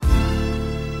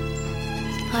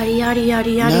Yada yada yada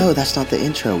yada. No, that's not the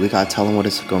intro. We gotta tell them what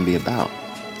it's going to be about.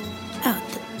 Oh,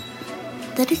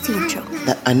 that is the intro.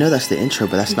 I know that's the intro,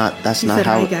 but that's not said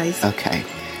how. hi, guys. Okay.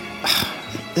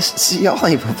 Y'all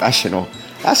ain't professional.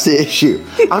 That's the issue.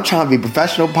 I'm trying to be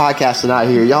professional podcasting out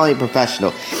here. Y'all ain't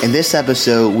professional. In this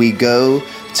episode, we go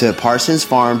to Parsons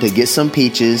Farm to get some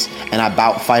peaches and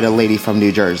about fight a lady from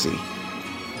New Jersey.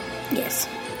 Yes.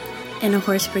 And a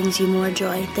horse brings you more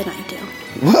joy than I do.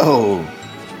 Whoa.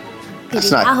 That's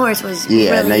not. That horse was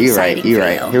Yeah, really no, you're right. exciting You're for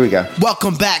right. you. Here we go.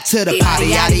 Welcome back to the potty,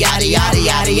 yada yada yada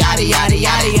yada yada yada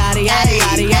yada yada yada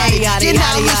yada yada. You're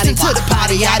now listening to the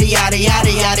potty, yada yada yada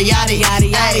yada yada yada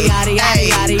yada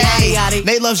yada yada yada.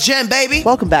 Nate loves Jen, baby.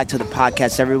 Welcome back to the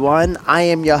podcast, everyone. I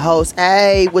am your host,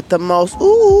 with the most,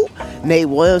 Nate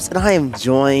Williams, and I am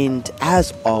joined,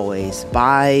 as always,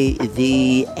 by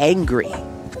the angry,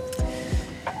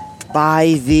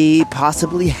 by the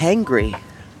possibly hangry.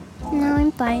 No,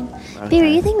 I'm fine. Okay.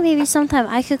 Baby, you think maybe sometime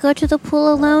I could go to the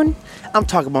pool alone? I'm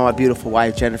talking about my beautiful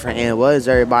wife, Jennifer Ann. What is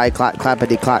everybody?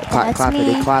 Clappity clap, That's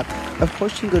clappity me. clap. Of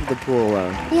course you can go to the pool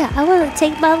alone. Yeah, I want to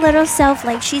take my little self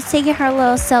like she's taking her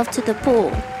little self to the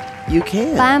pool. You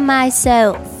can. By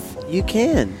myself. You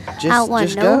can. I want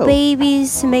just no go.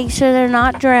 babies to make sure they're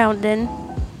not drowning.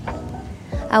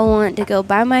 I want to go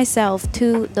by myself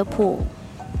to the pool.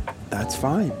 That's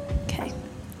fine. Okay.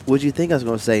 Would you think I was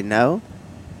going to say no?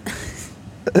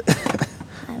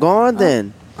 Go on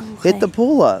then. Hit the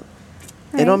pool up.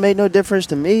 It Right. don't make no difference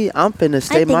to me. I'm finna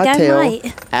stay think my I tail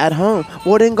might. at home.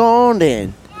 Well, then go on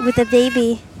then. With a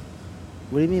baby,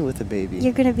 What do you mean with the baby?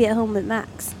 you're going to be at home with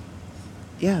Max.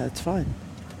 Yeah, that's fine.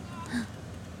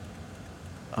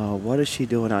 What is she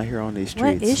doing out here on these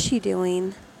streets? What is she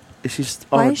doing? Is she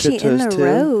Why on her is she in tiptoes the too?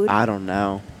 road? I don't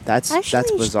know. That's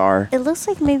Actually, bizarre. It looks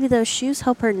like maybe those shoes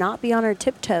help her not be on her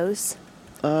tiptoes.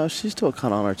 She's still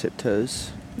kind of on her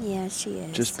tiptoes. Yeah, she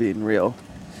is. Just being real.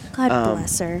 God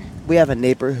bless her. We have a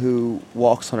neighbor who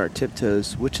walks on her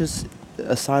tiptoes, which is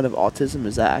a sign of autism.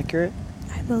 Is that accurate?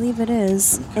 I believe it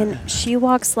is. And she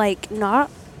walks like not.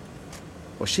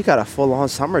 Well, she got a full-on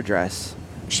summer dress.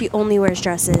 She only wears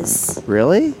dresses.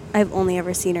 Really? I've only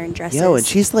ever seen her in dresses. Yo, and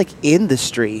she's like in the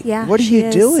street. Yeah. What are she you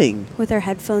is, doing? with her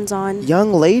headphones on?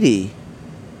 Young lady.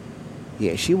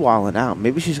 Yeah, she wilding out.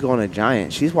 Maybe she's going a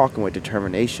giant. She's walking with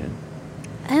determination.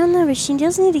 I don't know, but she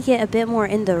does need to get a bit more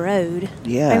in the road.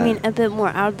 Yeah. I mean, a bit more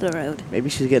out of the road. Maybe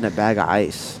she's getting a bag of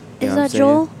ice. You Is know what I'm that saying?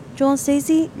 Joel? Joel and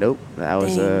Stacey? Nope. That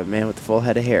was a Dang. man with a full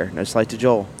head of hair. No slight to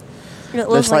Joel. It No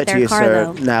looks slight like to their you, car, sir.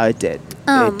 though. No, it did.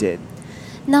 It did.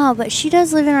 No, but she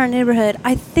does live in our neighborhood.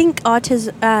 I think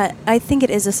autism. I think it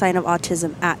is a sign of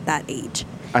autism at that age.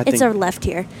 It's think- our left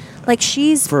here. Like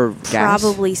she's For gas?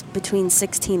 probably between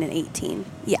 16 and 18.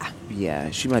 Yeah. Yeah,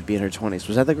 she might be in her 20s.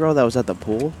 Was that the girl that was at the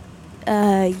pool?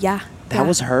 Yeah. That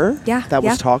was her? Yeah, That yeah.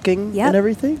 was talking Yep. and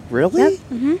everything? Really? Yep.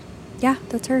 Mhm. Yeah,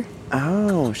 that's her.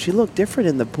 Oh, she looked different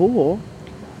in the pool.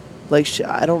 Like,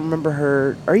 I don't remember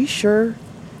her. Are you sure?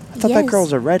 I thought that Yes.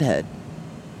 girl's a redhead.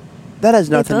 That has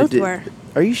They nothing both to do. were.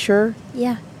 Are you sure?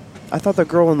 Yeah. I thought the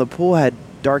girl in the pool had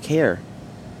dark hair.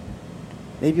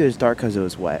 Maybe it was dark because it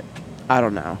was wet. I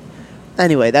don't know.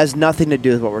 Anyway, that has nothing to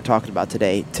do with what we're talking about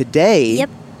today. Today. Yep.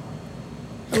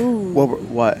 Ooh.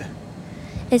 What?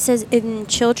 It says in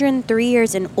children 3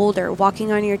 years and older,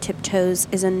 walking on your tiptoes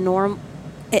is a norm.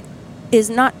 It is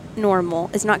not normal.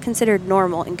 Is not considered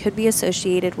normal and could be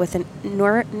associated with a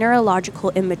neurological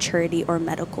immaturity or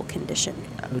medical condition.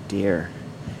 Oh dear.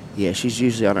 Yeah, she's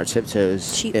usually on her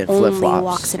tiptoes She in only flip-flops.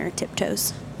 walks in her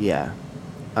tiptoes. Yeah.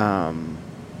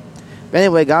 But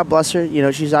anyway, God bless her. You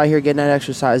know, she's out here getting that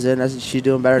exercise in. She's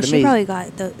doing better than She me.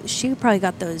 probably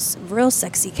got those real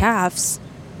sexy calves.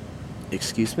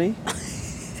 Excuse me?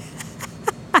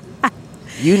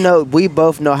 You know, we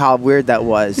both know how weird that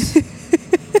was.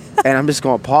 And I'm just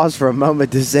going to pause for a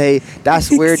moment to say,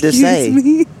 that's weird to say.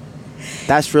 Me?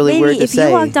 That's really Maybe weird to if say.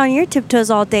 you walked on your tiptoes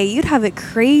all day, you'd have a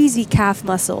crazy calf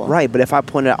muscle. Right, but if I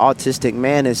pointed at an autistic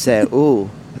man and said, ooh,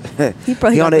 He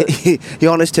probably he on, got he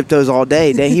on his tiptoes all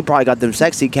day, then he probably got them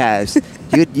sexy calves.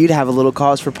 You'd have a little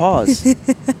cause for pause.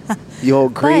 You all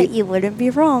agree? But you wouldn't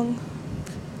be wrong.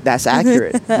 That's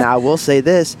accurate. Now, I will say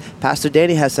this. Pastor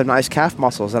Danny has some nice calf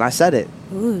muscles, and I said it.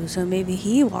 Ooh, so maybe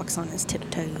he walks on his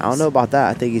tiptoes. I don't know about that.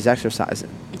 I think he's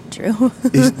exercising. True.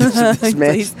 This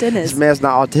Dennis. man's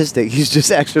not autistic. He's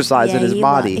just exercising his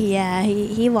body.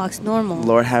 He walks normal.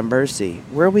 Lord have mercy.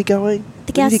 Where are we going?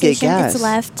 The We gas need to get station, gas. it's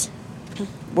left.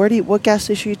 What gas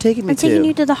station are you taking me I'm to? taking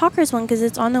you to the Hawkers one because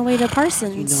it's on the way to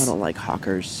Parsons. You know I don't like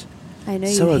hawkers. I know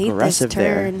So you hate aggressive this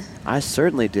turn. there. I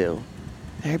certainly do.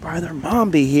 Everybody and their mom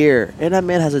be here. And that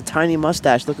man has a tiny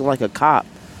mustache looking like a cop.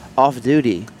 Off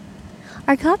duty.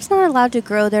 Are cops not allowed to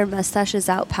grow their mustaches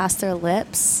out past their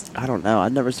lips? I don't know.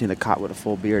 I've never seen a cop with a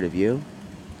full beard. Have you?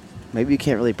 Maybe you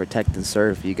can't really protect and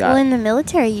serve if you got Well, in the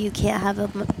military, you can't have a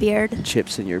beard.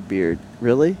 chips in your beard.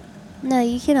 Really? No,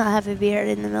 you cannot have a beard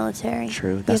in the military.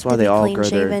 True. You That's have why to they be all clean grow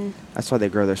shaven. That's why they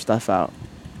grow their stuff out.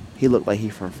 He looked like he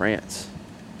from France.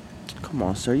 Come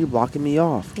on, sir. You blocking me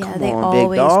off. Yeah, Come they on, big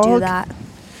always dog. do that.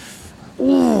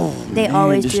 Ooh, They man,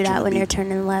 always this do that joint when be you're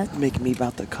turning left. Making me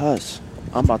about to cuss.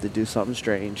 I'm about to do something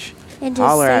strange. And just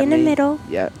Holler stay at in the me. middle.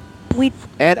 Yeah. We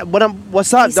And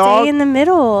what's up, dog? stay in the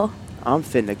middle. I'm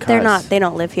finna cuss. They're not. They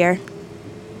don't live here.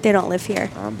 They don't live here.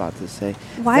 I'm about to say.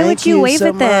 Why Thank would you wave so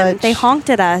at them? much. They honked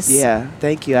at us. Yeah,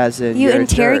 thank you, as in You you're a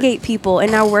interrogate people,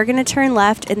 and now we're going to turn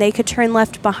left, and they could turn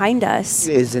left behind us.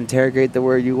 jerk. Is interrogate the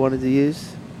word you wanted to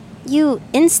use? You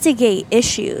instigate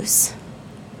issues.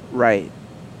 Right.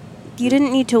 You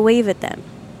didn't need to wave at them.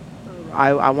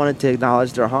 I wanted to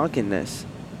acknowledge their honkingness.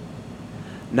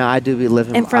 No, I do be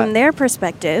living. And from their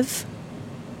perspective,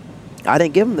 I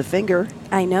didn't give them the finger.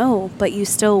 I know, but you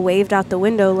still waved out the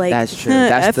window like, That's true.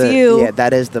 That's F you. Yeah,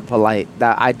 that is the polite.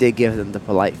 That I did give them the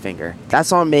polite finger.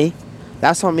 That's on me.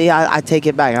 That's on me. I take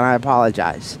it back and I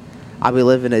apologize. I be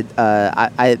living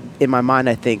I in my mind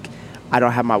I think I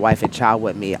don't have my wife and child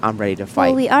with me. I'm ready to fight.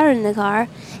 Well, we are in the car,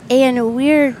 and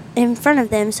we're in front of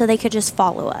them, so they could just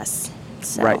follow us.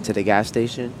 So. Right to the gas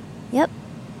station. Yep.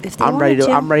 If they I'm ready wanted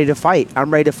to. I'm ready to fight.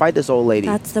 I'm ready to fight this old lady.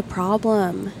 That's the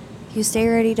problem. You stay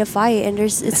ready to fight, and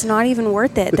it's not even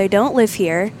worth it. They don't live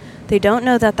here. They don't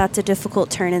know that that's a difficult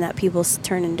turn and that people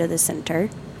turn into the center.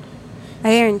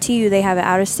 I guarantee you they have an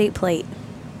out-of-state plate,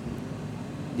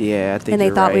 Yeah, I think. and they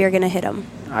you're thought right. we were going to hit them.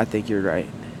 I think you're right.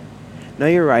 No,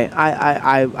 you're right.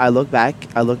 I look back.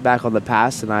 I look back on the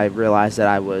past, and I realized that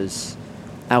I was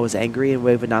angry and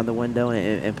waving down the window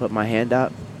and put my hand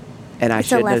up, and I It's a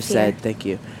shouldn't have left said here. thank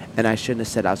you, and I shouldn't have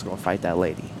said I was going to fight that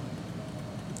lady.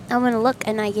 I'm going to look,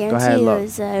 and I ahead, guarantee you look.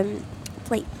 it was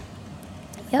plate.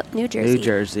 Yep, New Jersey. New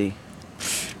Jersey.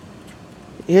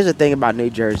 Here's the thing about New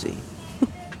Jersey.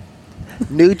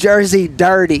 New Jersey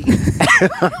dirty.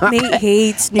 Nate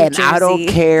hates New And Jersey. I don't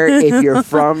care if you're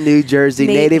from New Jersey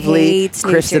Nate natively. hates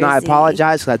New Kristen, I Jersey.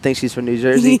 apologize because I think she's from New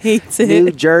Jersey. He hates it.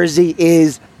 New Jersey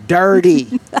is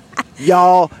dirty.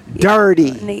 Y'all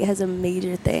dirty. Nate has a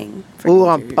major thing. For Ooh, New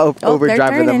I'm Jersey. overdriving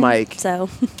they're the turning, mic. So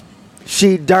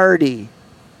She dirty.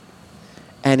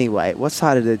 Anyway, what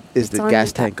side of is it's the on gas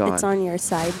your- tank on? It's on your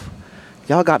side.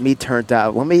 Y'all got me turned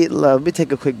out. Let me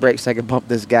take a quick break so I can pump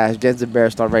this gas. Jen's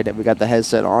embarrassed already that we got the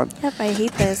headset on. Yep, I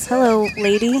hate this. Hello,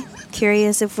 lady.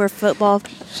 Curious if we're football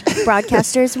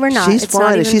broadcasters? We're not. She's It's not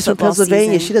fine. even She's from football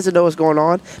Pennsylvania. season. She doesn't know what's going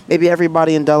on. Maybe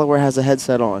everybody in Delaware has a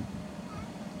headset on.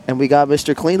 And we got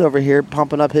Mr. Clean over here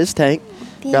pumping up his tank.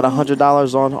 Got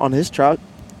 $100 on his truck,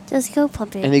 Just go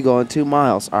pump it. and he going 2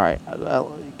 miles. All right,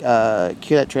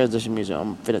 cue that transition music.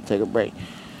 I'm finna take a break.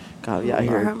 God, yeah, Lord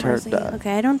here have turned. mercy.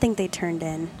 Okay, I don't think they turned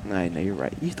in. I know you're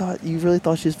right. You really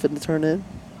thought she was fitting to turn in?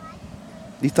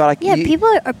 You thought I could? Yeah, people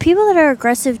that are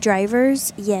aggressive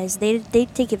drivers. Yes, they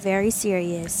take it very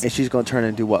serious. And she's gonna turn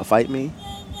and do what? Fight me?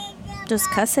 Just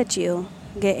cuss at you,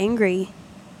 get angry,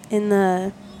 in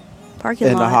the parking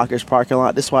In lot. the Hawkers parking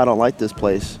lot. This is why I don't like this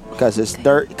place because it's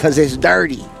dirt. Because it's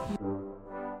dirty.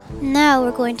 Now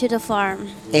we're going to the farm.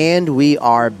 And we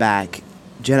are back.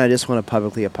 Jen, I just want to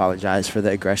publicly apologize for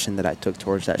the aggression that I took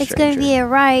towards that It's stranger. going to be a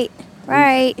right.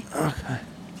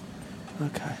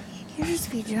 Okay. You're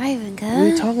just be driving, What are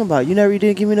you good. talking about? You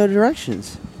didn't give me no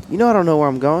directions. You know I don't know where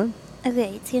I'm going.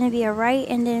 Okay, it's going to be a right,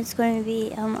 and then it's going to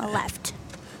be a left.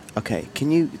 Okay,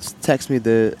 can you text me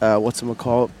the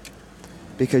whatchamacallit?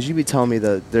 Because you be telling me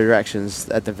the directions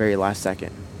at the very last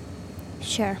second.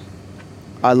 Sure.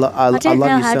 I I love don't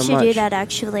know you how so to much. do that,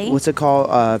 actually. What's it called?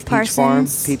 Peach Farm?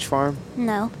 Parsons. Peach Farm?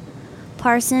 No.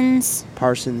 Parsons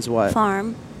Parsons what?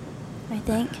 Farm, I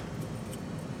think.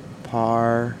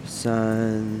 Parcel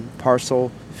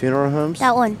Funeral Homes?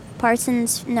 That one.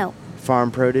 Parsons, no.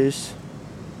 Farm Produce?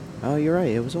 Oh, you're right.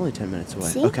 It was only 10 minutes away.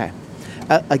 See? Okay.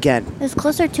 Again, It was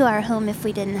closer to our home if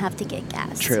we didn't have to get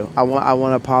gas. true. I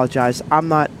want to apologize. I'm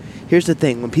not. Here's the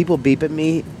thing. When people beep at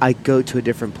me, I go to a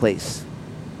different place.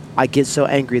 I get so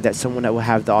angry that someone that will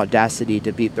have the audacity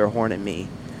to beep their horn at me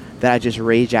that I just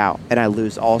rage out and I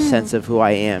lose all sense of who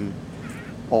I am.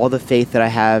 All the faith that I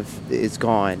have is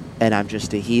gone, and I'm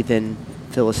just a heathen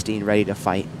Philistine ready to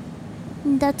fight.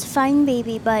 That's fine,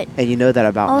 baby, but And you know that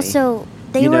about me. also,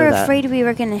 they You know were that. afraid we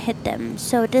were going to hit them.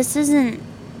 So this isn't...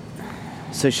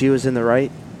 So she was in the right?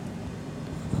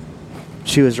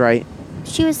 She was right.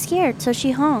 She was scared, so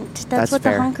she honked. That's That's what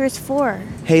fair. the honker's for.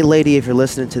 Hey, lady, if you're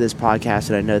listening to this podcast,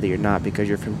 and I know that you're not because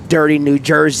you're from dirty New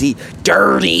Jersey.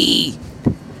 Dirty!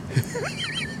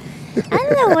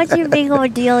 don't know what your big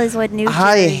old deal is with New Jersey.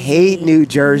 I hate New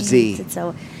Jersey.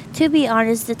 So, to be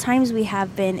honest, the times we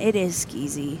have been, it is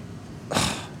skeezy. I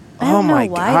Oh don't know my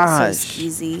why gosh. it's so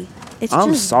skeezy. It's I'm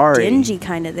just sorry. dingy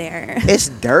kind of there. It's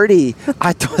dirty.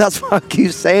 That's why I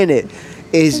keep saying it.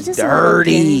 It's just a little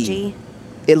dirty. dingy.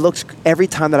 It looks, every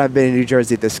time that I've been in New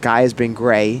Jersey, the sky has been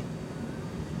gray.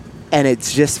 And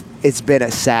it's been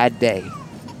a sad day.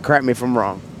 Correct me if I'm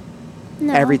wrong.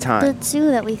 No, every time. The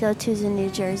zoo that we go to is in New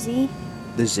Jersey.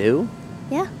 The zoo?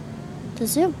 Yeah, the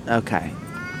zoo. Okay.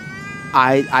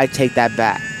 I take that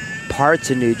back. Parts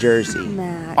of New Jersey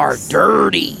Max. are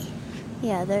dirty.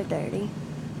 Yeah, they're dirty.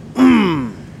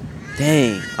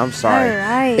 Dang, I'm sorry. All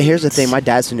right. Here's the thing, my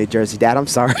dad's from New Jersey. Dad, I'm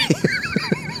sorry.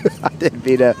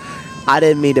 I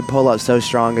didn't mean to pull up so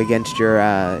strong against your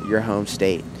home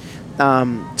state.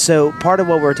 So part of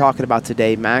what we're talking about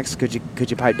today, Max, could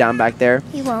you pipe down back there?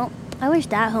 He won't. I wish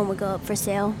that home would go up for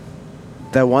sale.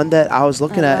 The one that I was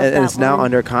looking I at love and that it's now one.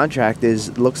 under contract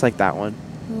looks like that one.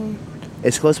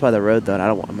 It's close by the road though, and I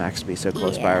don't want Max to be so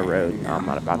close by a road. No, I'm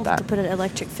not about We'll have that. to put an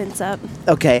electric fence up.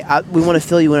 Okay, we want to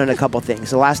fill you in on a couple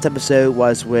things. The last episode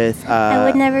was with. I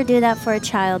would never do that for a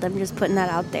child. I'm just putting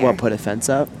that out there. What, put a fence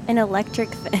up? An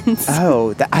electric fence.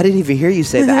 Oh, I didn't even hear you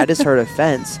say that. I just heard a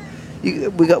fence.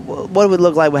 What it would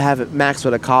look like would have Max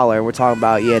with a collar, and we're talking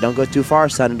about, don't go too far,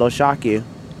 son, it'll shock you.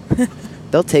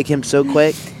 They'll take him so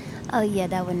quick. Oh, yeah,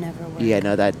 that would never work. Yeah,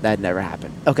 no, that never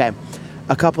happened. Okay,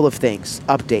 a couple of things.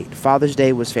 Update. Father's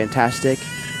Day was fantastic.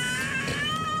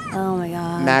 Oh, my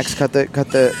gosh. Max, cut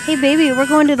the. Hey, baby, we're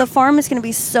going to the farm. It's going to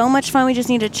be so much fun. We just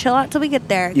need to chill out till we get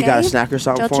there. You got a okay? snack or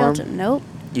something Chill, for chill, him? Nope.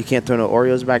 You can't throw no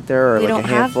Oreos back there, or We like don't a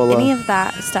have handful any of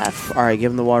that stuff. All right,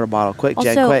 give him the water bottle. Quick,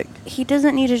 Jen, Also, quick. he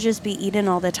doesn't need to just be eating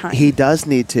all the time. He does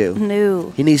need to.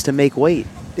 No. He needs to make weight.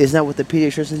 Isn't that what the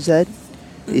pediatrician said?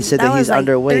 He said that was he's like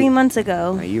underweight. 3 months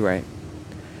ago. Are you right?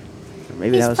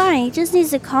 Maybe He's that was. fine. He just needs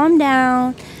to calm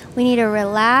down. We need to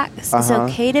relax. It's Uh-huh.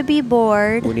 okay to be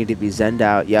bored. We need to be zenned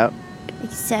out. Yep.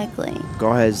 Exactly.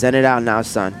 Go ahead, zen it out now,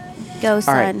 son. Go, All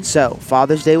son. right. So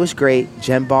Father's Day was great.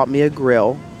 Jen bought me a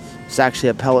grill. It's actually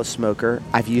a pellet smoker.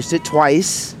 I've used it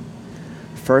twice.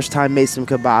 First time made some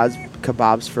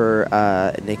kebabs for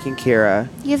Nick and Kira.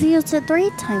 You've used it 3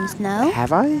 times, no?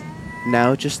 Have I?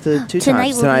 No, just the 2 Tonight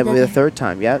times. will be Tonight will be the- the 3rd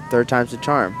time. Yep, 3rd time's the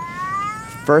charm.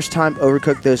 First time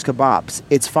overcooked those kebabs.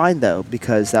 It's fine though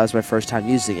because that was my first time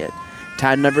using it.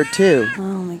 Time number 2. Oh,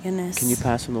 my goodness. Can you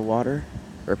pass him the water,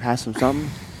 or pass him something?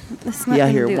 It's not Yeah,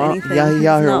 gonna here, do wa- anything. yeah, It's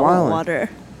yeah, here, not wildin'. water.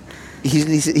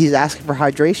 He's asking for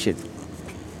hydration.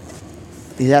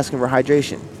 He's asking for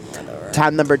hydration.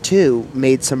 Time number 2,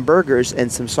 made some burgers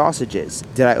and some sausages.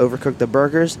 Did I overcook the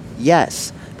burgers?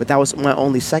 Yes, but that was my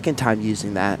only second time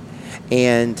using that,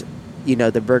 and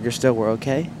the burgers still were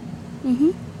okay.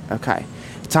 Okay.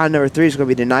 Time number 3 is going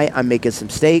to be tonight. I'm making some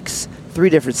steaks, 3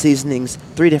 different seasonings,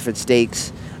 3 different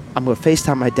steaks. I'm going to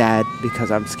FaceTime my dad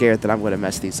because I'm scared that I'm going to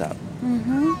mess these up.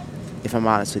 If I'm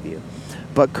honest with you.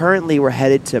 But currently we're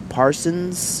headed to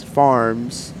Parsons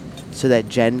Farms so that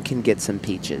Jen can get some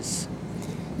peaches.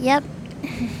 Yep.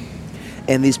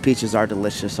 And these peaches are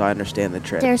delicious, so I understand the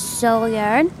trip. They're so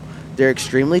good. They're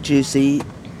extremely juicy.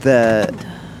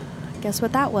 Guess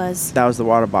what that was? That was the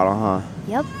water bottle, huh?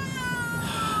 Yep.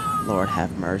 Lord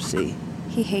have mercy.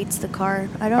 He hates the car.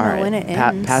 I don't All know right, when it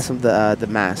ends. pass him the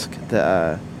mask,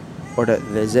 or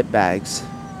the zip bags.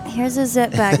 Here's a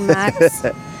zip bag, Max.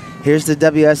 Here's the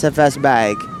WSFS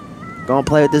bag. Go and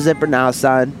play with the zipper now,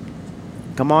 son.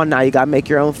 Come on now, you gotta make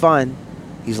your own fun.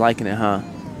 He's liking it, huh?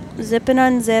 Zip and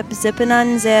unzip, zip and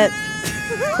unzip.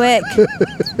 Quick.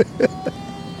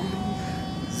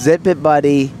 Zip it,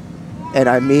 buddy. And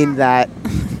I mean that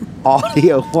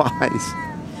audio-wise.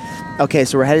 Okay,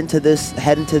 so we're heading to this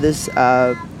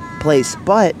place,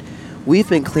 but we've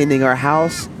been cleaning our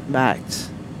house, Max.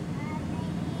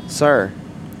 Sir.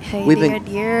 Hey, We've dear, been-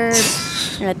 dear.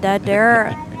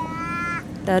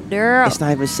 Da-da. It's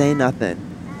not even saying nothing.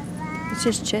 It's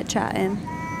just chit-chatting.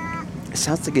 It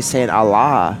sounds like it's saying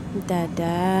Allah.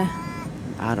 Da-da.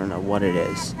 I don't know what it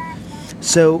is.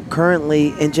 So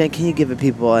currently, and Jen, can you give the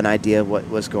people an idea of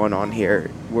what's going on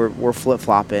here? We're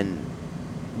flip-flopping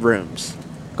rooms.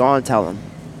 Go on and tell them.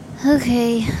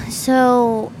 Okay,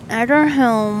 so at our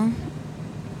home,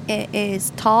 it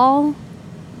is tall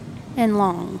and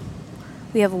long.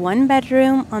 We have 1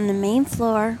 bedroom on the main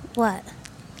floor. What?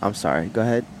 I'm sorry. Go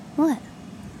ahead. What?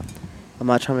 I'm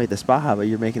not trying to make the spot hot, but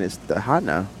you're making it hot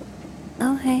now.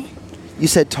 Okay. You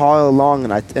said tall and long,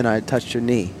 and I touched your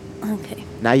knee. Okay.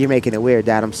 Now you're making it weird,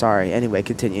 Dad. I'm sorry. Anyway,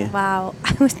 continue. Wow.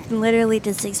 I was literally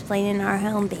just explaining our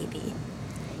home, baby.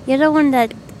 You're the one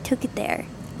that took it there.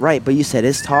 Right, but you said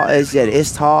it's tall.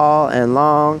 It's tall and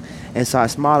long, and so I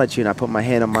smiled at you and I put my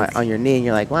hand on your knee, and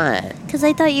you're like, what? Because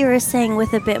I thought you were saying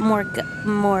with a bit more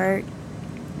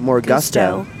More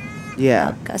gusto.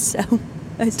 Yeah. Oh, gusto.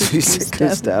 I said You said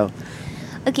gusto.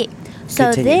 Okay,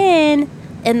 so Continue.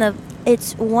 then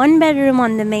it's one bedroom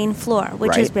on the main floor,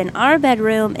 which has Right. been our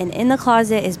bedroom, and in the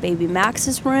closet is baby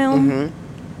Max's room.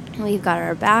 Mm-hmm. We've got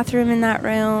our bathroom in that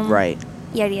room. Right.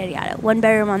 Yada yada yada. One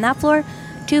bedroom on that floor,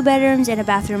 2 bedrooms, and a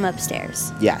bathroom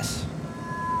upstairs. Yes.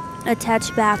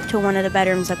 Attached bath to one of the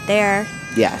bedrooms up there.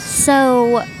 Yes.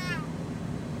 So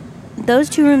those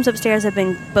 2 rooms upstairs have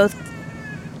been both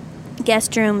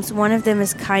guest rooms. One of them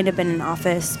has kind of been an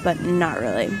office, but not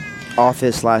really.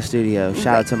 Office/studio.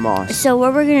 Shout out to Moss. So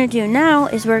what we're going to do now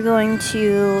is we're going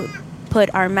to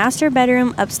put our master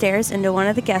bedroom upstairs into one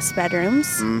of the guest bedrooms.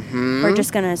 Mm-hmm. We're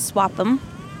just going to swap them.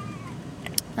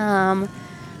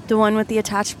 The one with the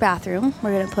attached bathroom,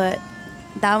 we're going to put...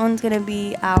 That one's going to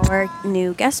be our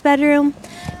new guest bedroom.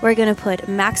 We're going to put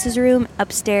Max's room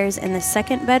upstairs in the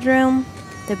second bedroom.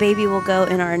 The baby will go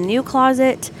in our new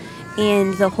closet.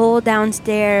 And the whole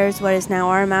downstairs, what is now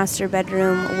our master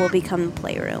bedroom, will become the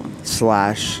playroom.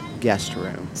 /guest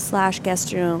room.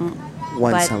 /guest room.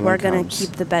 When But someone we're going comes. to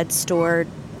keep the bed stored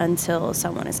until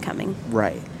someone is coming.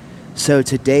 Right. So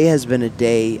today has been a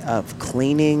day of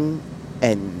cleaning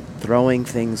and throwing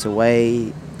things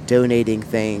away, donating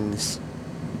things,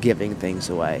 giving things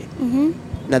away. Mm-hmm.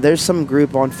 Now there's some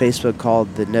group on Facebook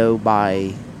called the No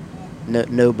Buy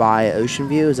Ocean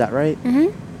View. Is that right?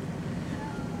 Mm-hmm.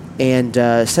 And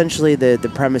essentially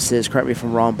the premise is, correct me if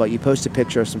I'm wrong, but you post a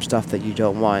picture of some stuff that you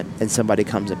don't want, and somebody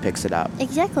comes and picks it up.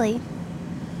 Exactly.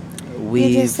 You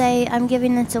We just say, I'm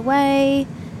giving this away,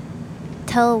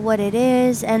 tell what it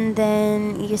is, and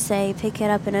then you say, pick it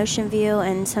up in Ocean View,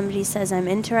 and somebody says, I'm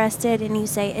interested, and you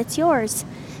say, it's yours.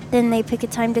 Then they pick a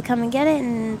time to come and get it,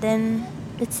 and then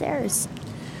it's theirs.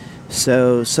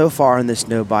 so far in this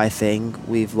no buy thing,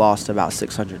 we've lost about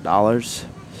 $600.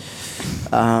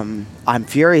 I'm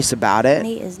furious about it.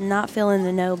 Nate is not feeling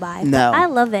the no buy. No. But I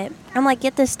love it. I'm like,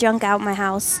 get this junk out my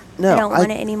house. No, I don't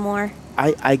want it anymore.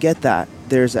 I get that.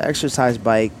 There's an exercise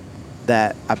bike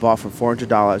that I bought for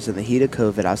 $400 in the heat of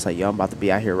COVID. I was like, yo, I'm about to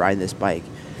be out here riding this bike.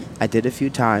 I did a few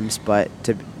times, but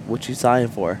what you signing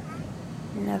for?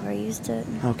 Never used it.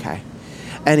 Okay.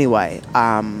 Anyway,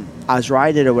 I was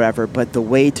riding it or whatever, but the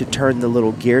way to turn the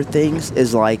little gear things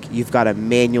is like you've got to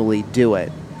manually do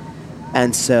it.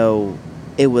 And so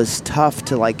it was tough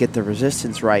to like get the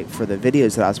resistance right for the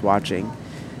videos that I was watching.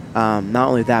 Not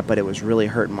only that, but it was really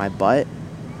hurting my butt,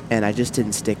 and I just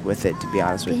didn't stick with it, to be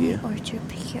honest with you. Orchard,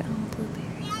 pick your own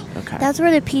blueberries. Okay. That's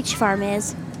where the peach farm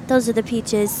is. Those are the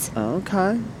peaches.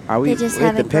 Okay. Are we They just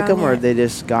have to haven't pick them, grown or yet. they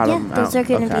just got Yeah, them those out? are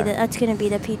going to Okay. be that's going to be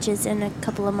the peaches in a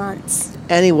couple of months.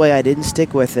 Anyway, I didn't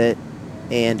stick with it,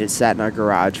 and it sat in our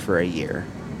garage for a year.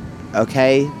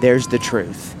 Okay, there's the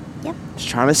truth. Yep. Just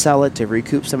trying to sell it to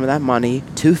recoup some of that money.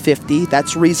 $250,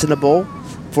 that's reasonable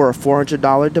for a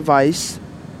 $400 device.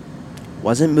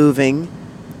 Wasn't moving.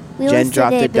 We Jen listed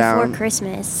dropped it it before down.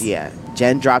 Christmas. Yeah,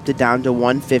 Jen dropped it down to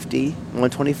 $150,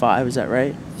 $125. Is that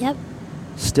right? Yep.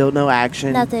 Still no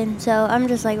action. Nothing. So I'm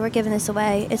just like, we're giving this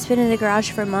away. It's been in the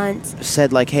garage for months.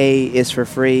 Said like, hey, it's for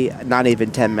free. Not even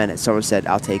 10 minutes. Someone said,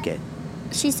 I'll take it.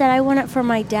 She said, I want it for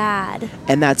my dad.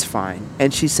 And that's fine.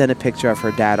 And she sent a picture of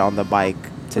her dad on the bike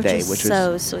today, which is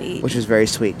so sweet. which was very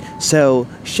sweet. So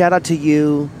shout out to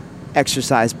you,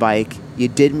 exercise bike. You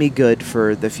did me good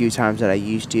for the few times that I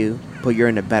used you, but you're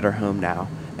in a better home now,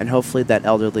 and hopefully that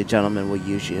elderly gentleman will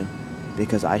use you,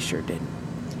 because I sure didn't.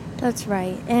 That's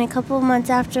right. And a couple of months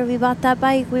after we bought that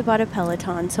bike, we bought a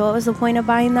Peloton. So what was the point of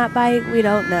buying that bike? We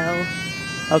don't know.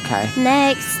 Okay.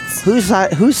 Next. Whose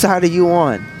side are you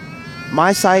on?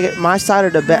 My side or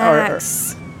the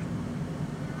Max.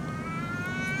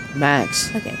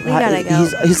 Max. Okay, we gotta go.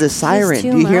 He's a siren.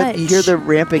 Too Do you much. hear the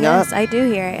ramping up? Yes, I do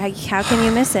hear it. How can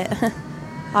you miss it?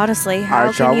 Honestly, how All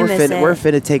right, can y'all, you miss it? we're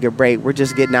finna take a break. We're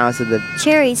just getting out to the...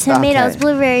 Cherries, tomatoes, Okay.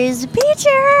 blueberries,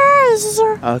 peaches.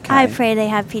 Okay. I pray they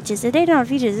have peaches. If they don't have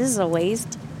peaches, this is a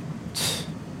waste.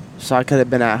 So I could have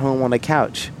been at home on the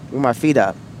couch with my feet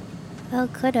up. Well,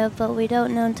 could have, but we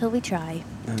don't know until we try.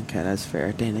 Okay, that's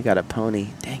fair. Dang, I got a pony.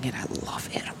 Dang it, I love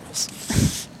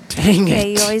animals. Dang Yeah,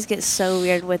 it. you always get so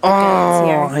weird with the Oh, goats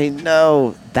here. I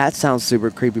know. That sounds super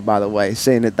creepy, by the way,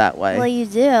 saying it that way. Well, you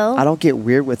do. I don't get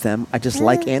weird with them. I just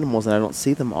like Yeah. animals, and I don't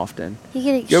see them often. You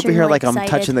get You're over here extremely like I'm excited.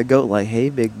 touching the goat, like, hey,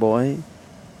 big boy.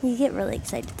 You get really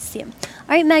excited to see them.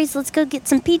 All right, Max, let's go get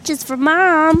some peaches for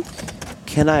Mom.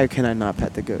 Can I or can I not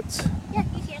pet the goats? Yeah,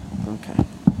 you can. Okay.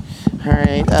 All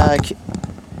right,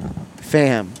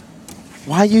 fam.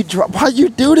 Why you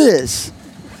do this?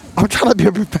 I'm trying to be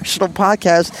a professional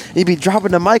podcast. You'd be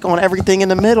dropping the mic on everything in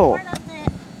the middle.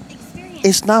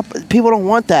 It's not. People don't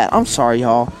want that. I'm sorry,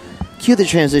 y'all. Cue the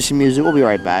transition music. We'll be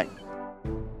right back.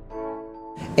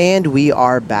 And we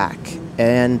are back.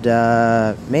 And,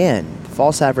 man,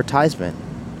 false advertisement.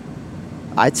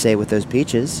 I'd say with those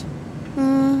peaches.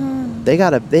 Mm-hmm.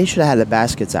 They should have had the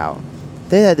baskets out.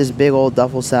 They had this big old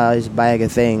duffel-sized bag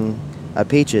of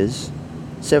peaches.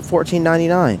 Said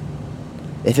 $14.99.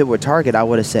 If it were Target, I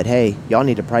would have said, hey, y'all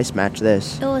need to price match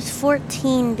this. It was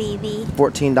 14, baby.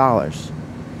 $14.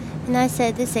 And I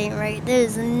said, this ain't right.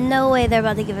 There's no way they're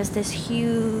about to give us this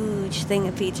huge thing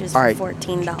of peaches All for right.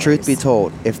 $14. Truth be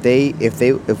told,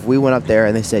 if we went up there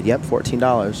and they said, yep,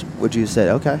 $14, would you have said,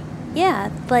 okay? Yeah,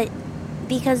 but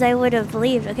because I would have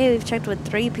believed, okay, we've checked with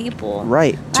 3 people.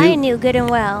 Right. I knew good and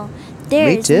well.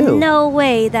 There's too. no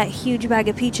way that huge bag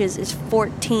of peaches is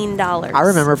 $14. I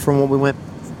remember from when we went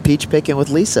peach picking with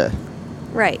Lisa.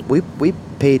 Right. We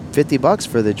paid $50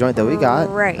 for the joint that we got.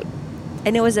 Right.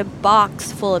 And it was a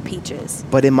box full of peaches.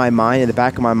 But in the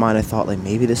back of my mind, I thought, like,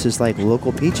 maybe this is like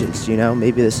local peaches, you know?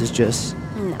 Maybe this is just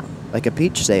No. like a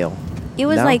peach sale. It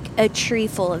was No? like a tree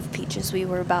full of peaches we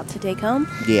were about to take home.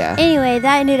 Yeah. Anyway,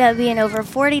 that ended up being over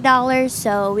 $40,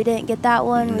 so we didn't get that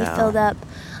one. No. We filled up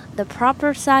the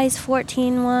proper size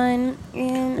 14 one.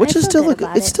 And Which I is feel still good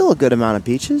about it's it. still a good amount of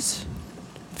peaches.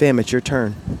 Fam, it's your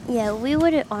turn. Yeah, we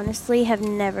would honestly have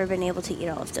never been able to eat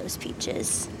all of those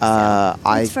peaches.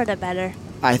 I for the better.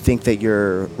 I think that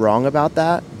you're wrong about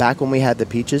that. Back when we had the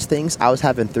peaches things, I was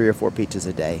having 3 or 4 peaches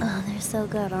a day. Oh, they're so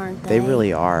good, aren't they? They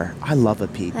really are. I love a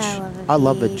peach. I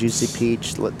love a a juicy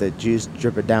peach. Let the juice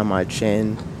dripping down my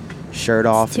chin. Shirt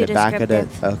off too in the back of the.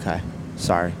 descriptive. Okay,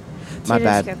 sorry, Too my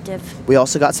bad. descriptive. We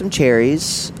also got some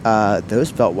cherries. Those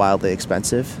felt wildly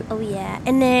expensive. Oh, yeah.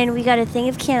 And then we got a thing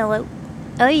of cantaloupe.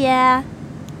 Oh, yeah.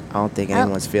 I don't think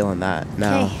anyone's feeling that.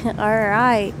 No, Okay, all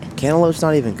right. cantaloupe's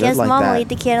not even good Guess like Mom will that. eat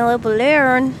the cantaloupe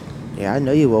alone. Yeah, I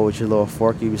know you will with your little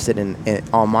fork. You were sitting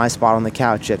on my spot on the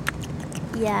couch. Yeah,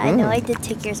 I know. I did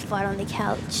take your spot on the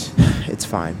couch. It's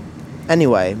fine.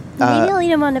 Anyway. Maybe I'll eat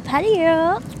them on the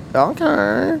patio.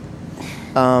 Okay.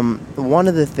 One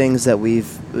of the things that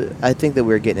I think that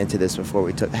we were getting into this before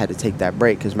we had to take that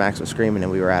break because Max was screaming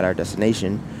and we were at our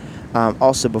destination.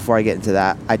 Also, before I get into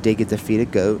that, I did get to feed a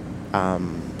goat.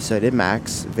 So did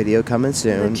Max. Video coming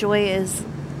soon. The joy is,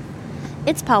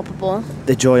 it's palpable.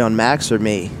 The joy on Max or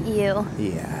me? You.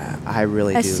 Yeah, I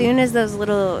really As do. soon as those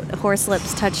little horse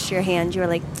lips touched your hand, you were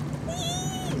like,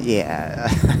 Yeah.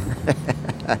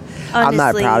 I'm not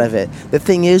Honestly, proud of it. The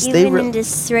thing is, even into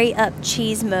straight up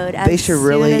cheese mode. As They should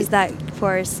really- soon as that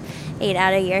horse ate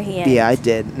out of your hand. Yeah, I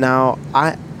did. Now,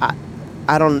 I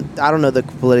don't know the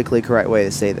politically correct way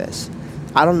to say this.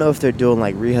 I don't know if they're doing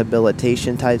like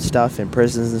rehabilitation type stuff in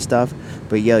prisons and stuff,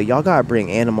 but y'all gotta bring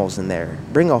animals in there.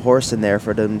 Bring a horse in there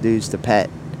for them dudes to pet,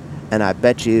 and I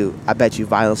bet you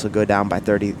violence will go down by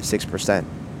 36%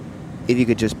 if you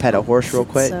could just pet a horse real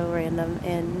It's quick. so random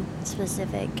and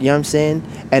specific. You know what I'm saying?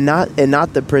 And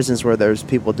not the prisons where there's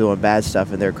people doing bad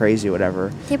stuff and they're crazy or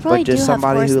whatever. They probably but just do have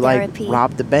somebody horse who therapy. like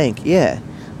robbed the bank. Yeah.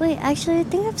 Wait, actually, I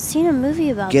think I've seen a movie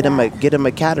about Get that. him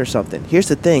a cat or something. Here's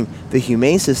the thing: the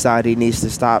Humane Society needs to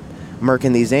stop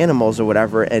murking these animals or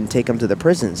whatever and take them to the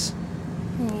prisons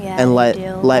Yeah, and they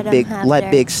do. let 'em big have let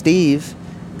their- Big Steve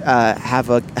have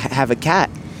a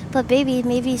cat. But baby,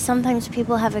 maybe sometimes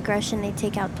people have aggression they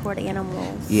take out toward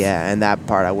animals. Yeah, and that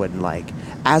part I wouldn't like.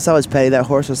 As I was petting that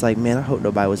horse, I was like, man, I hope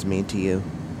nobody was mean to you.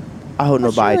 I hope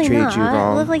Well, nobody surely treated not. you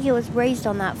wrong. It looked like it was raised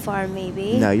on that farm,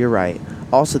 maybe. No, you're right.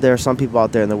 Also, there are some people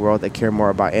out there in the world that care more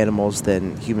about animals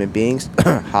than human beings.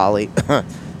 Holly.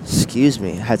 Excuse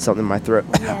me. I had something in my throat.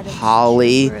 Yeah, that's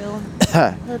Holly. true.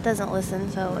 It doesn't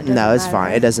listen, so it doesn't No, it's matter.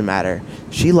 fine. It doesn't matter.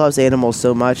 She loves animals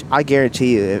so much. I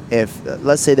guarantee you, if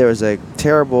let's say there was a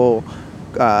terrible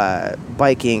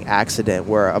biking accident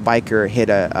where a biker hit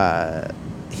a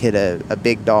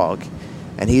big dog,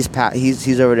 and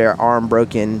he's over there, arm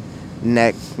broken,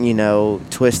 neck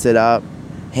twisted up,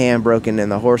 hand broken, and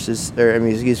the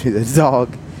dog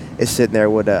is sitting there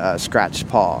with a scratched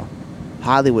paw.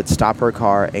 Holly would stop her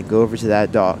car and go over to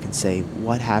that dog and say,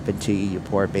 "What happened to you, you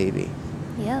poor baby?"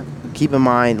 Yep. Keep in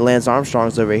mind, Lance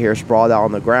Armstrong's over here sprawled out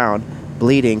on the ground,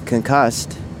 bleeding,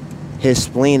 concussed. His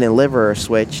spleen and liver are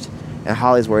switched, and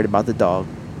Holly's worried about the dog.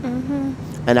 Mhm.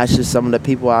 And that's just some of the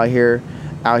people out here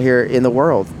in the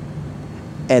world.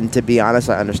 And to be honest,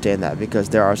 I understand that because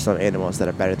there are some animals that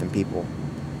are better than people.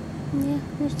 Yeah,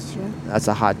 that's true. That's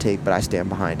a hot take, but I stand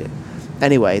behind it.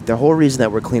 Anyway, the whole reason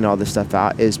that we're cleaning all this stuff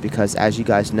out is because, as you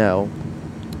guys know,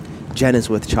 Jen is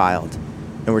with child,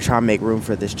 and we're trying to make room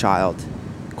for this child,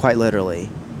 quite literally.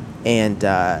 And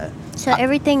So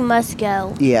everything must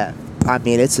go. Yeah, I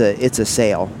mean it's a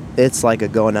sale. It's like a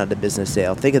going out of business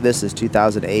sale. Think of this as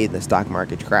 2008 and the stock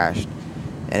market crashed,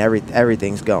 and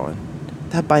everything's going.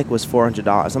 That bike was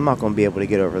 $400. I'm not going to be able to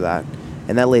get over that.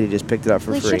 And that lady just picked it up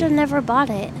for We free. should have never bought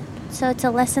it. So it's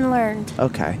a lesson learned.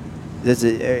 Okay.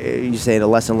 Are you saying a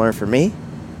lesson learned for me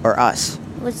or us?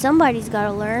 Well, somebody's got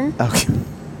to learn. Okay.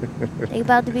 It's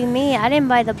about to be me. I didn't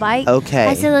buy the bike. Okay.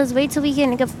 I said, let's wait till we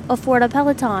can afford a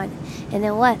Peloton. And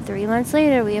then what? 3 months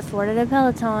later, we afforded a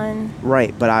Peloton.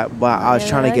 Right, but I was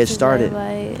trying to get started.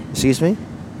 Excuse me?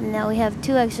 Now we have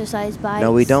 2 exercise bikes.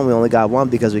 No, we don't. We only got one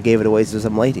because we gave it away to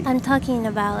some lady. I'm talking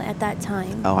about at that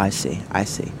time. Oh, I see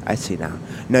now.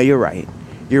 No, you're right.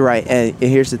 You're right. And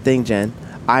here's the thing, Jen.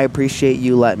 I appreciate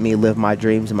you letting me live my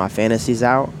dreams and my fantasies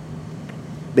out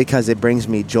because it brings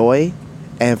me joy.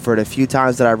 And for the few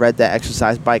times that I read that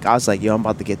exercise bike, I was like, yo, I'm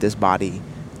about to get this body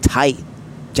tight.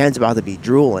 Jen's about to be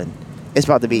drooling. It's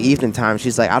about to be evening time.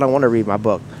 She's like, I don't want to read my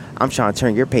book. I'm trying to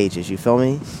turn your pages. You feel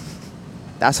me?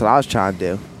 That's what I was trying to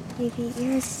do. Baby,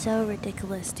 you're so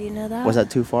ridiculous. Do you know that? Was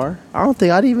that too far? I don't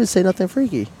think I didn't even say nothing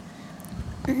freaky.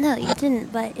 No, you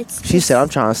didn't, but it's She said, I'm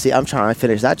trying to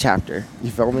finish that chapter. You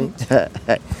feel me?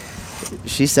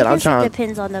 She said, I I'm guess trying. It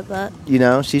depends on the book. You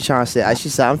know, she said,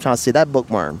 I'm trying to see that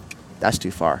bookworm. That's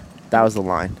too far. That was the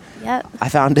line. Yep. I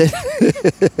found it.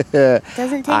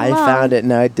 Doesn't take I long. found it.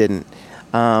 No, it didn't.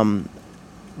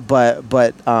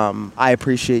 But I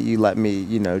appreciate you letting me,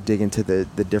 dig into the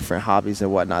different hobbies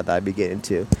and whatnot that I'd be getting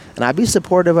to. And I'd be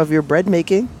supportive of your bread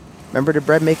making. Remember the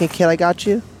bread making kit I got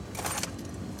you?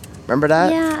 Remember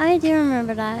that? Yeah, I do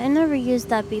remember that. I never used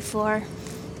that before.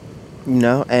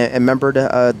 And remember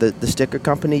the sticker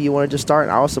company you wanted to start?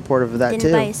 I was supportive of that Didn't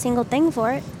too. buy a single thing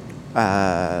for it.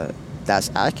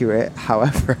 That's accurate.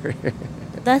 However,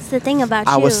 That's the thing about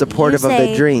you. I was supportive You of the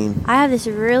say, dream. I have this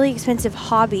really expensive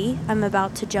hobby I'm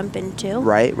about to jump into.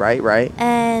 Right.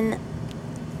 And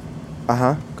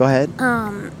Go ahead.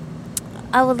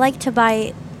 I would like to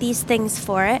buy these things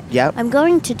for it. Yep. I'm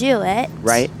going to do it.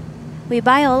 Right. We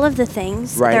buy all of the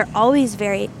things. Right. They're always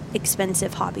very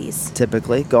expensive hobbies.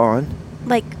 Typically. Go on.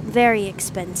 Like, very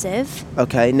expensive.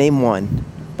 Okay. Name one.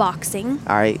 Boxing.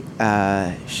 All right.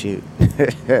 Shoot.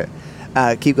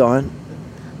 Keep going.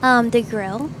 The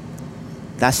grill.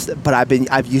 But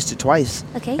I've used it twice.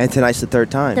 Okay. And tonight's the third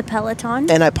time. The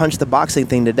Peloton. And I punched the boxing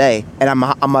thing today. And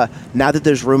now that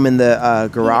there's room in the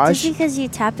garage. Just because you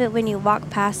tap it when you walk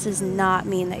past does not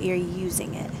mean that you're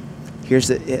using it.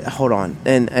 Hold on.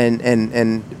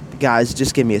 And guys,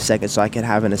 just give me a second so I can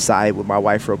have an aside with my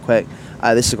wife real quick.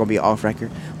 This is going to be off record.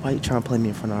 Why are you trying to play me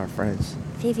in front of our friends?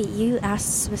 Phoebe, you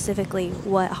asked specifically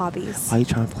what hobbies. Why are you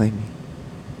trying to play me?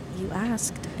 You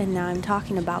asked, and now I'm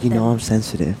talking about You them. know I'm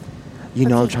sensitive. You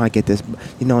know I'm Okay. trying to get this.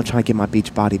 You know I'm trying to get my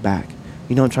beach body back.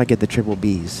 You know I'm trying to get the triple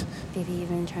B's. Phoebe, you've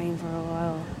been trying for a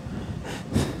while.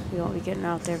 You won't be getting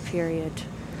out there, period.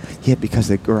 Yeah, because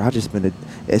the garage has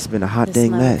been a hot It's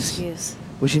dang no mess. excuse.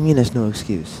 What do you mean there's no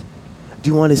excuse? Do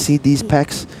you want to see these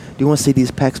pecs? Do you want to see these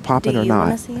pecs popping Do or you not?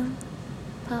 want to see them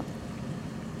pop?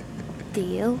 Do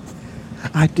you?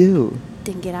 I do.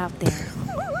 Then get out there.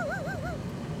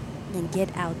 Then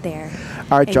get out there.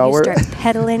 All right, and y'all. you We're start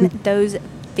pedaling those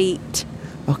feet.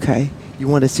 okay. You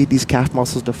want to see these calf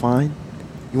muscles defined?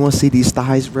 You want to see these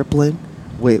thighs rippling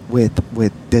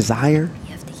with desire?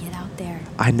 You have to get out there.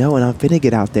 I know, and I'm finna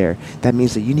get out there. That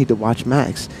means that you need to watch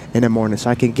Max in the morning so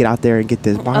I can get out there and get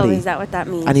this body. Oh, is that what that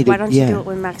means? I need Why to- don't yeah. you do it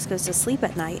when Max goes to sleep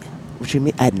at night? What you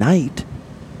mean at night?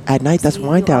 At night, that's See,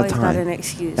 wind you down always time. got an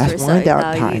excuse. That's for wind something.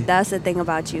 down No, time. that's the thing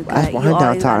about you. That's Cut. wind You down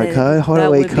always time, gotta- cuz. Hold that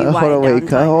on, wait, would be cuz. Hold wind on, wait, down cuz.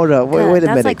 time. Hold up. Wait Cuz, a that's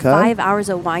minute, like cuz. 5 hours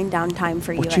of wind down time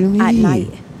for you What at, you at mean?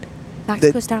 night. Max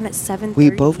The- goes down at 7:30.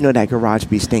 We both know that garage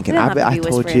be We stinking. don't have to I be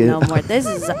told whispering you. no more. This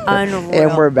is unreal.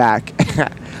 And we're back.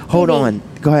 Hold Baby. on.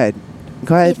 Go ahead.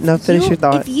 Go ahead. No, finish your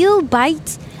thought. If you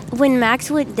biked when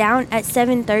Max went down at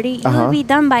 7:30, you Uh-huh. would be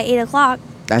done by 8 o'clock.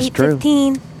 That's true.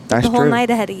 8:15. That's the whole true. night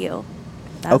ahead of you.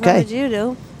 That's Okay. what would you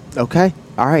do? Okay.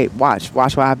 All right. Watch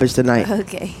what happens tonight.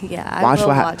 Okay, yeah, I Watch will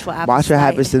what watch what happens. Watch what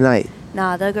happens tonight.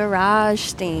 Nah, the garage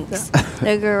stinks.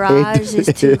 The garage is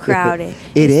too crowded.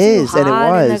 It It's is, too and it hot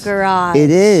was. in the garage. It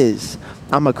is.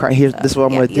 I'm gonna cry. Here's this is what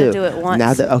I'm yeah, gonna you'll do. do it once.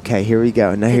 Now that okay, here we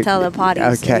go. Now You here, tell the potties,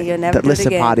 and Okay. you'll never do it listen,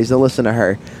 again. potties. Don't listen to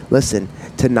her. Listen.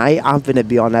 Tonight I'm gonna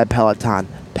be on that Peloton,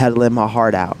 pedaling my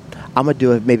heart out. I'm gonna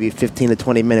do a maybe 15 to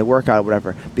 20 minute workout or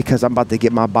whatever because I'm about to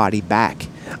get my body back.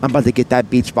 I'm about to get that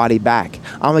beach body back.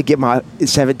 I'm gonna get my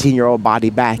 17-year-old body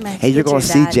back, I and you're hate gonna your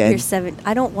see dad. Jen.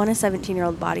 I don't want a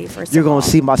 17-year-old body. First, You're of all. gonna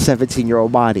see my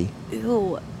 17-year-old body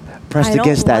Ew. pressed I don't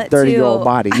against that want 30-year-old to.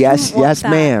 body. I Yes, don't want yes,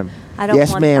 that. ma'am. I don't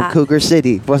Yes, want ma'am. that. Cougar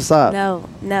City. What's up?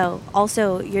 No.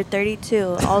 Also, you're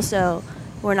 32. Also,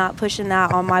 we're not pushing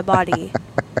that on my body.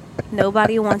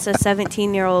 Nobody wants a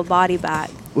 17-year-old body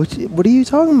back. What are you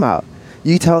talking about?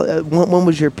 You tell. When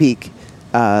was your peak,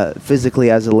 physically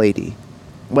as a lady?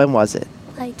 When was it?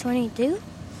 Like 22?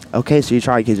 Okay, so you're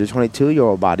trying to get your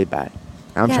 22-year-old body back.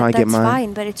 I'm yeah, trying to get that's mine.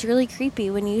 fine, but it's really creepy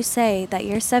when you say that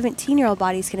your 17-year-old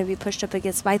body is going to be pushed up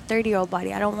against my 30-year-old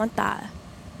body. I don't want that.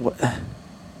 What?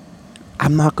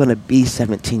 I'm not gonna be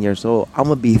 17 years old. I'm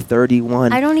gonna be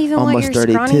 31. I don't even want almost your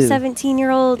 32. scrawny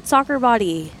 17-year-old soccer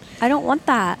body. I don't want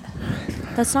that.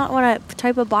 That's not what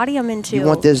type of body I'm into. You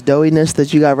want this doughiness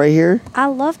that you got right here? I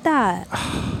love that.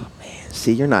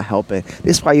 See, you're not helping.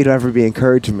 This is why you don't ever be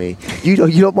encouraging me. You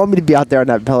don't want me to be out there on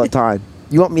that Peloton.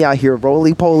 You want me out here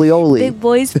roly-poly-oly. Big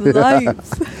boys for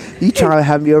life. You trying to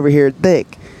have me over here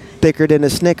thicker than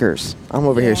a Snickers. I'm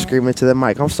over here Yeah. screaming to the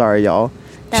mic. I'm sorry, y'all.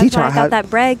 That's why I got that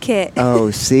bread kit. Oh,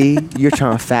 see, you're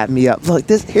trying to fat me up. Look,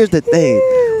 here's the thing.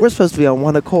 We're supposed to be on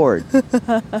one accord.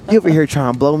 You over here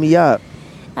trying to blow me up,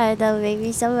 I know,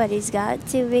 maybe somebody's got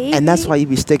to be. and that's why you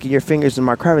be sticking your fingers in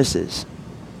my crevices.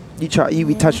 You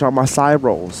be touching on my side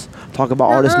rolls. Talk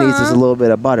about all this needs is a little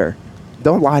bit of butter.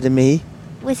 Don't lie to me.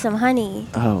 With some honey.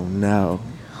 Oh no,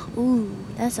 Ooh,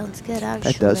 that sounds good,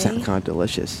 actually. that does sound kind of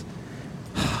delicious.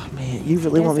 Man, you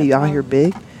really There's want a me out problem. here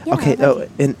big? Yeah, Okay, I like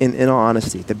in all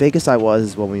honesty, the biggest I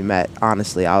was when we met,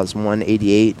 honestly, I was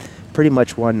 188, pretty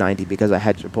much 190 because I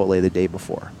had Chipotle the day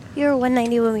before. You were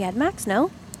 190 when we had Max, no?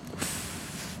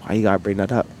 Why you gotta bring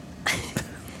that up?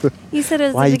 You said it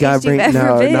was Why the you gotta biggest you've bring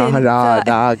ever been.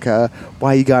 nah,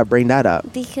 why you gotta bring that up?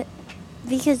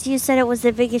 Because you said it was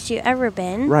the biggest you've ever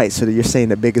been. Right, so you're saying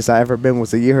the biggest I ever been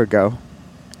was a year ago.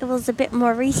 It was a bit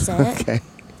more recent. Okay.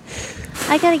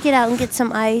 I gotta get out and get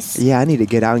some ice. Yeah, I need to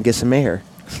get out and get some air.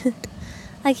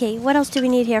 Okay, what else do we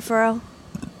need here, Furrow?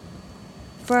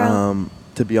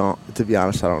 To be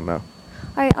honest, I don't know.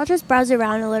 Alright, I'll just browse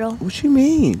around a little. What you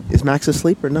mean? Is Max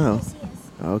asleep or no?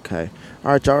 Okay.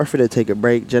 All right, y'all are to take a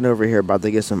break. Jen over here about to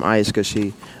get some ice because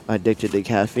she addicted to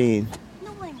caffeine.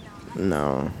 No, I'm not.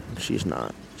 No, she's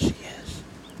not. She is.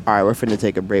 All right, we're finna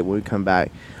take a break. When we come back,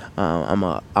 I'm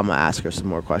gonna ask her some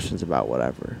more questions about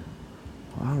whatever.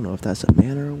 Well, I don't know if that's a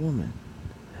man or a woman.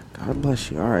 God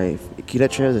bless you. All right, cue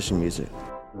that transition music.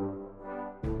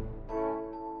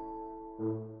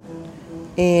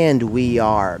 And we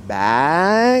are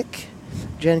back.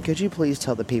 Jen, could you please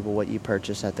tell the people what you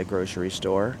purchased at the grocery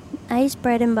store? Ice,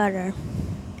 bread, and butter.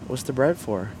 What's the bread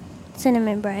for?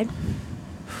 Cinnamon bread.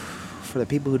 For the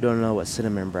people who don't know what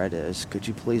cinnamon bread is, could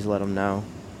you please let them know?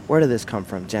 Where did this come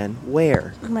from, Jen?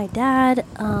 Where? My dad,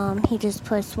 he just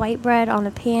puts white bread on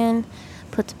a pan,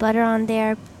 puts butter on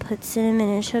there, puts cinnamon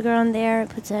and sugar on there,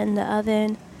 puts it in the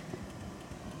oven,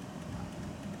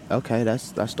 Okay,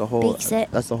 that's the whole. bakes it,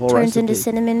 That's the whole turns recipe. into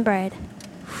cinnamon bread.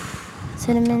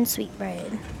 Cinnamon sweet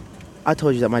bread. I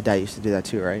told you that my dad used to do that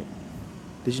too, right?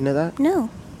 Did you know that? No,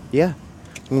 Yeah,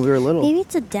 when we were little. maybe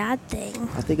it's a dad thing.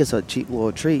 I think it's a cheap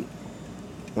little treat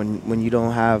when you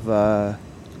don't have a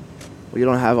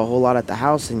whole lot at the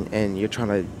house and you're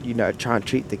trying to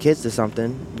treat the kids to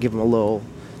something. Give them a little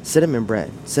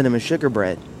cinnamon sugar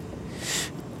bread.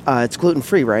 It's gluten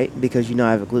free, right? Because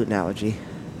I have a gluten allergy.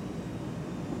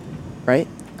 Right?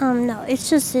 No, it's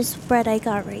just this bread I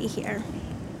got right here.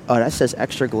 Oh, that says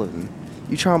extra gluten.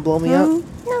 You trying to blow me up?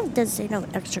 No, it doesn't say no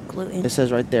extra gluten. It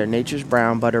says right there, Nature's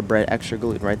Brown Butter Bread, extra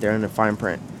gluten, right there in the fine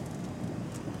print.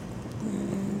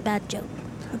 Bad joke.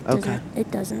 Okay.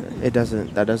 It doesn't. That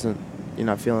doesn't, you're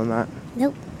not feeling that?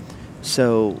 Nope.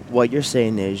 So what you're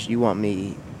saying is you want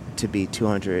me to be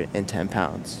 210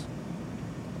 pounds.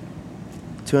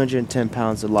 210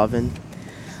 pounds of loving?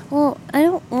 Well, I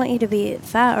don't want you to be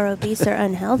fat or obese or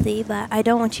unhealthy, but I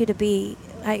don't want you to be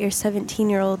at your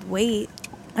 17-year-old weight.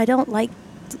 I don't like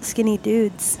skinny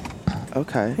dudes.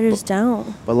 Okay. I just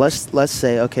don't. But let's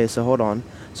say, okay, so hold on.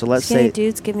 So let's Skinny say,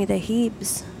 dudes give me the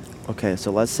heaps. okay,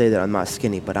 so let's say that I'm not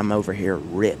skinny, but I'm over here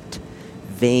ripped.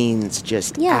 Veins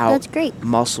just Yeah, out. that's great.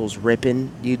 Muscles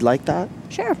ripping. You'd like that?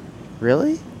 Sure.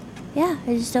 Really? Yeah,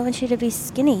 I just don't want you to be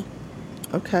skinny.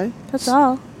 Okay. That's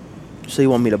all. So you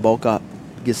want me to bulk up,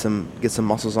 get some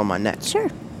muscles on my neck? Sure.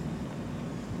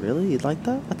 Really? You'd like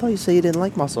that? I thought you said you didn't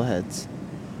like muscle heads.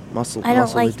 I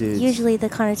don't like dudes. usually the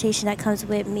connotation that comes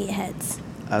with meatheads.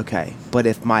 Okay, but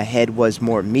if my head was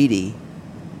more meaty,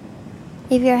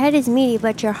 If your head is meaty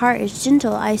but your heart is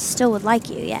gentle, I still would like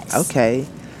you, yes. okay,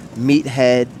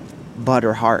 meathead,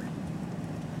 butter heart,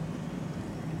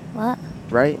 What?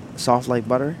 right? Soft like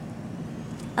butter?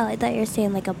 Oh, I thought you were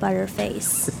saying like a butter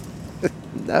face.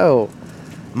 No,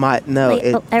 Like,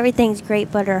 everything's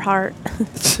great butter heart.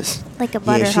 Like a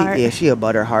butter heart. Yeah, she a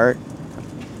butter heart.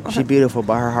 She beautiful,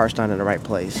 but her heart's not in the right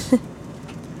place.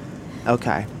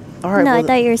 Okay. All right. No, well, I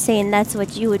thought you were saying that's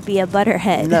what you would be, a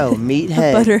butterhead. No,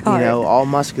 meathead. Butter You heart. know, all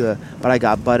muscular, but I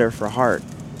got butter for heart.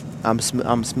 I'm smooth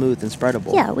and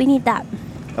spreadable. Yeah, we need that.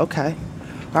 Okay.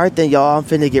 All right then, y'all. I'm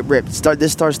finna get ripped.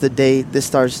 This starts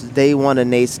day one of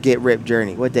Nate's get ripped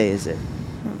journey. What day is it?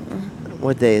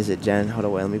 What day is it, Jen? Hold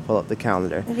on, wait. Let me pull up the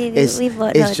calendar. We both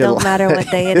know it don't matter what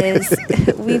day it is.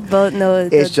 We both know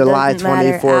it It's July doesn't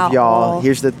matter 24th, at y'all. all.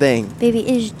 Here's the thing. Baby,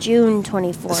 it's June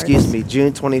 24th. Excuse me,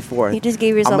 June 24th. You just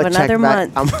gave yourself I'ma check another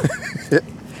back- month.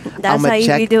 That's how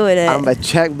you be doing it. I'm going to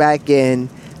check back in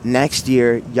next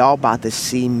year. Y'all about to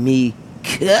see me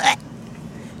cut.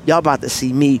 Y'all about to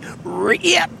see me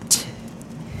ripped.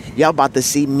 Y'all about to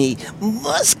see me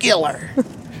muscular.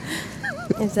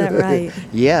 Is that right?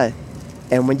 Yeah.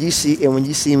 And when you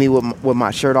see me with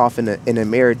my shirt off in the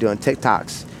mirror doing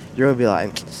TikToks, you're going to be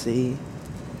like,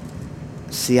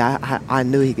 see, I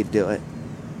knew he could do it.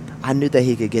 I knew that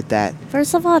he could get that.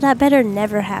 First of all, that better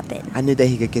never happen. I knew that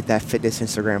he could get that fitness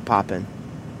Instagram popping.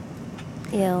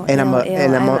 Ew, And I'm ew, out.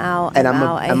 and I'm I'm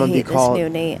out. I gonna be hate called. this new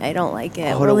Nate. I don't like it.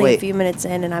 Hold We're on, only wait. a few minutes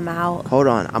in and I'm out. Hold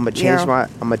on, I'm gonna change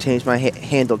Yeah. my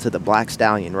handle to the Black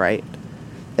Stallion, right?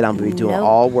 And I'm gonna be doing Nope.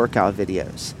 all workout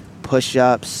videos,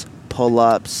 push-ups,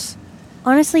 pull-ups.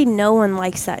 Honestly, no one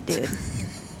likes that dude.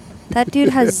 That dude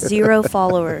has 0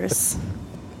 followers.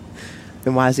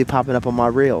 Then why is he popping up on my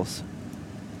reels?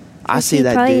 I see he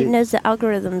that probably dude. knows the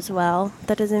algorithms well.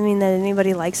 That doesn't mean that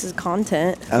anybody likes his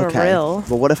content for Okay, real.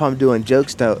 but what if I'm doing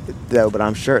jokes though, but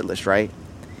I'm shirtless, right?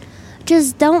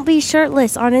 Just don't be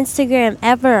shirtless on Instagram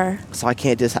ever. So I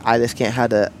can't can't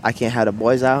have the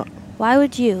boys out Why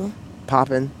would you?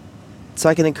 popping, so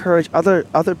I can encourage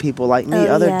other people like me,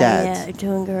 other dads. Yeah, to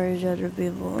encourage other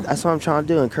people. That's what I'm trying to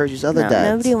do. Encourage these other No,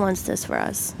 dads. nobody wants this for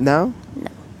us. No? No.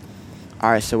 All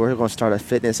right, so we're going to start a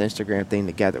fitness Instagram thing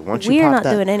together. Once you We are pop not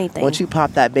that, doing anything. Once you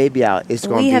pop that baby out, it's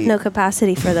going to be... We have no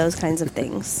capacity for those kinds of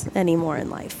things anymore in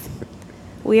life.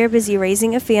 We are busy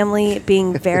raising a family,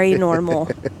 being very normal.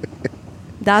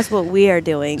 That's what we are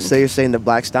doing. So you're saying the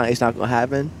Black Stallion is not going to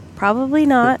happen? Probably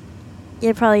not.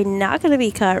 You're probably not going to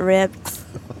be cut, ripped,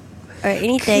 or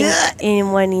anything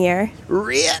in 1 year.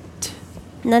 Ripped!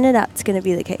 None of that's going to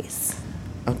be the case.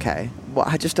 Okay. Well,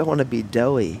 I just don't want to be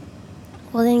doughy.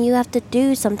 Well, then you have to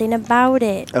do something about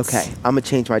it. Okay, I'm going to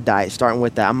change my diet, starting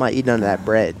with that. I'm not eating none of that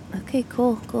bread. Okay,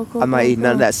 cool. I'm not eating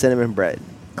none of that cinnamon bread.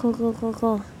 Cool. I'm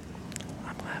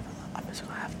just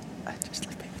going to have... Just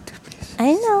let baby do, please.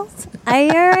 I know. I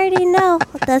already know.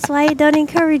 That's why I don't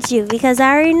encourage you, because I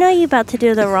already know you're about to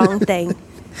do the wrong thing.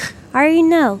 I already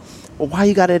know. Well, why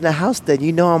you got it in the house then?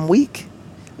 You know I'm weak.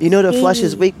 You know the flesh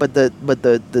is weak, but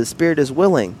the spirit is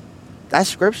willing. That's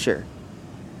scripture.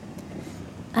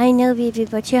 I know, baby,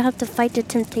 but you have to fight the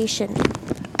temptation.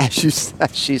 As she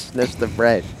sniffs the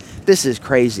bread. This is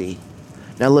crazy.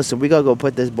 Now listen, we gotta go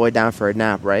put this boy down for a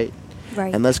nap, right?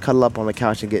 Right. And let's cuddle up on the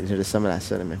couch and get into some of that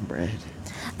cinnamon bread.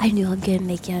 I knew I'm gonna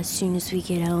make it as soon as we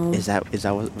get home. Was that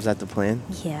the plan?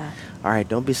 Yeah. All right,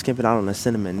 don't be skimping out on the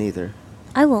cinnamon either.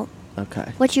 I won't.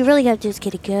 Okay. What you really got to do is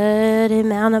get a good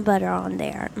amount of butter on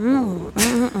there.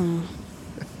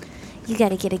 You got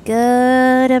to get a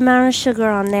good amount of sugar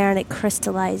on there, and it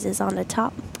crystallizes on the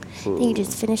top. Then you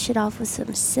just finish it off with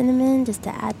some cinnamon just to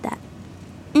add that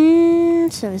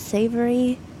so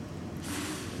savory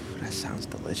That sounds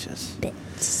delicious.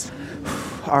 bits.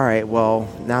 All right, well,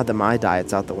 now that my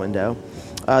diet's out the window,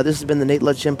 this has been the Nate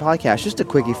Loves Gym podcast. Just a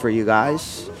quickie for you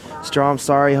guys. Straw, I'm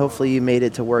sorry. Hopefully you made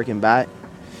it to work and back.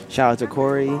 Shout out to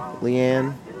Corey,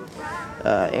 Leanne,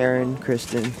 Aaron,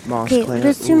 Kristen, Moss, Okay, Claire.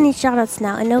 there's too Ooh. many shout-outs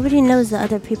now, and nobody knows the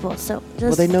other people, so just...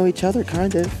 Well, they know each other,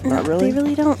 kind of. Not really. They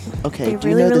really don't. Okay, They do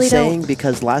you really, know the really saying? don't.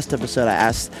 Because last episode I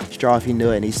asked Straw if he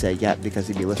knew it, and he said, yep, because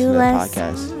he'd be listening Do to less. the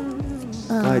podcast.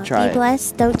 Go ahead, try Be it.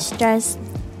 blessed, don't stress,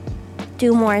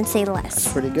 do more, and say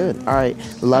less. Pretty good. All right.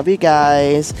 Love you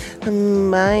guys.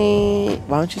 Bye.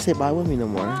 Why don't you say bye with me no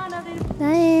more?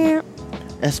 Bye.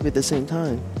 Ask me at the same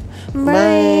time.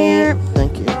 Bye.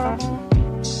 Thank you.